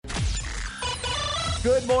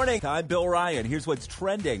Good morning. I'm Bill Ryan. Here's what's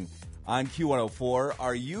trending on Q104.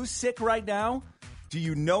 Are you sick right now? Do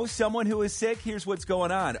you know someone who is sick? Here's what's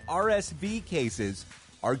going on. RSV cases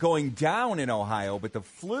are going down in Ohio, but the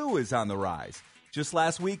flu is on the rise. Just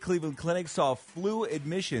last week, Cleveland Clinic saw flu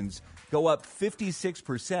admissions go up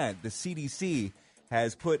 56%. The CDC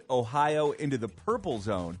has put Ohio into the purple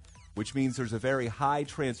zone, which means there's a very high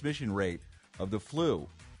transmission rate of the flu.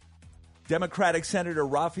 Democratic Senator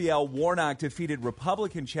Raphael Warnock defeated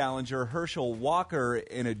Republican challenger Herschel Walker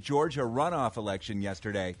in a Georgia runoff election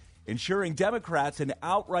yesterday, ensuring Democrats an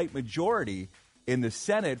outright majority in the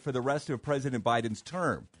Senate for the rest of President Biden's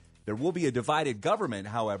term. There will be a divided government,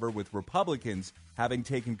 however, with Republicans having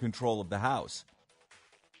taken control of the House.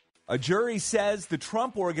 A jury says the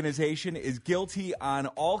Trump Organization is guilty on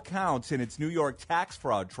all counts in its New York tax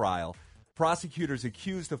fraud trial. Prosecutors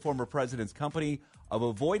accused the former president's company of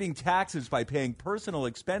avoiding taxes by paying personal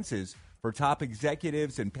expenses for top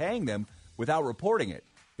executives and paying them without reporting it.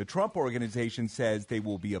 The Trump Organization says they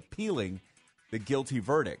will be appealing the guilty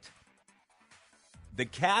verdict. The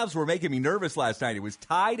Cavs were making me nervous last night. It was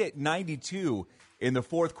tied at 92 in the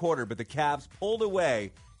fourth quarter, but the Cavs pulled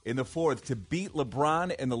away in the fourth to beat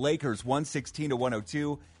LeBron and the Lakers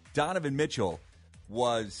 116-102. Donovan Mitchell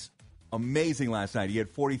was amazing last night. He had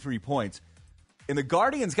 43 points. And the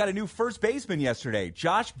Guardians got a new first baseman yesterday.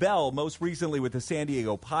 Josh Bell, most recently with the San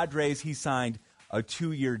Diego Padres, he signed a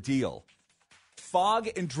 2-year deal. Fog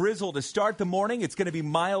and drizzle to start the morning. It's going to be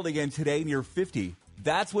mild again today, near 50.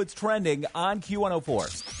 That's what's trending on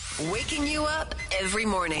Q104. Waking you up every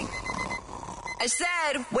morning. I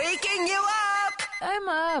said, waking you up.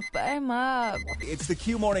 I'm up. It's the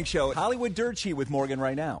Q Morning Show. Hollywood Dirt Sheet with Morgan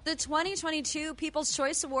right now. The 2022 People's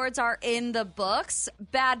Choice Awards are in the books.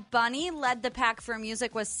 Bad Bunny led the pack for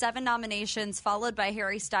music with 7 nominations, followed by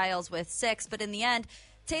Harry Styles with 6. But in the end,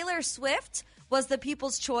 Taylor Swift was the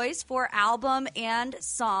People's Choice for album and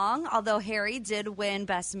song, although Harry did win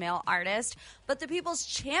Best Male Artist. But the People's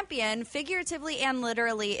Champion, figuratively and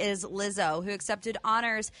literally, is Lizzo, who accepted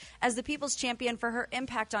honors as the People's Champion for her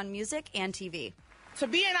impact on music and TV. To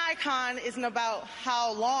be an icon isn't about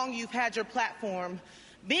how long you've had your platform.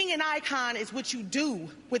 Being an icon is what you do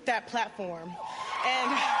with that platform.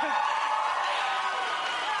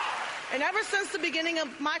 And ever since the beginning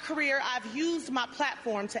of my career, I've used my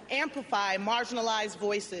platform to amplify marginalized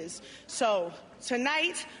voices. So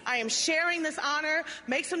tonight, I am sharing this honor.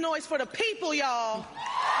 Make some noise for the people, y'all.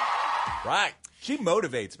 Right. She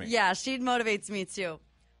motivates me. Yeah, she motivates me too.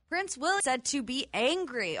 Prince William said to be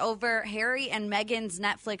angry over Harry and Meghan's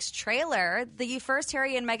Netflix trailer. The first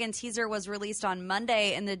Harry and Meghan teaser was released on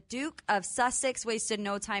Monday, and the Duke of Sussex wasted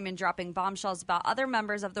no time in dropping bombshells about other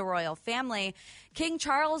members of the royal family. King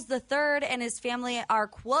Charles III and his family are,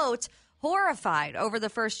 quote, horrified over the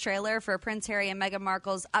first trailer for Prince Harry and Meghan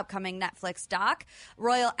Markle's upcoming Netflix doc.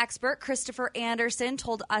 Royal expert Christopher Anderson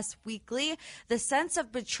told Us Weekly the sense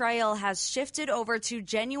of betrayal has shifted over to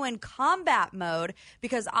genuine combat mode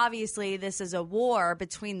because obviously this is a war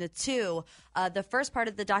between the two. The first part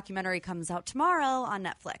of the documentary comes out tomorrow on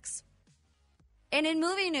Netflix. And in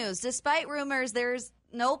movie news, despite rumors there's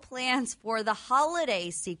no plans for the Holiday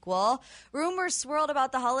sequel. Rumors swirled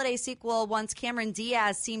about the Holiday sequel once Cameron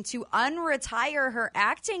Diaz seemed to unretire her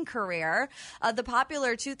acting career. The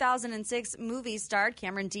popular 2006 movie starred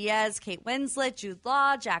Cameron Diaz, Kate Winslet, Jude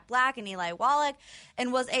Law, Jack Black, and Eli Wallach,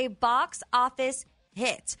 and was a box office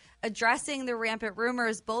hit. Addressing the rampant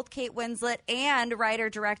rumors, both Kate Winslet and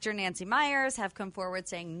writer-director Nancy Meyers have come forward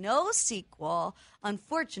saying no sequel,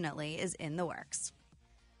 unfortunately, is in the works.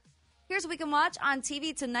 Here's what we can watch on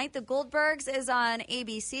TV tonight. The Goldbergs is on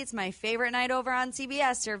ABC. It's my favorite night over on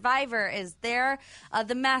CBS. Survivor is there.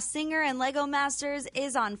 The Masked Singer and Lego Masters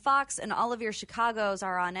is on Fox, and all of your Chicagos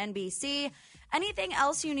are on NBC. Anything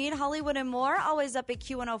else you need, Hollywood and more, always up at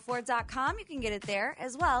Q104.com. You can get it there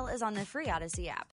as well as on the free Odyssey app.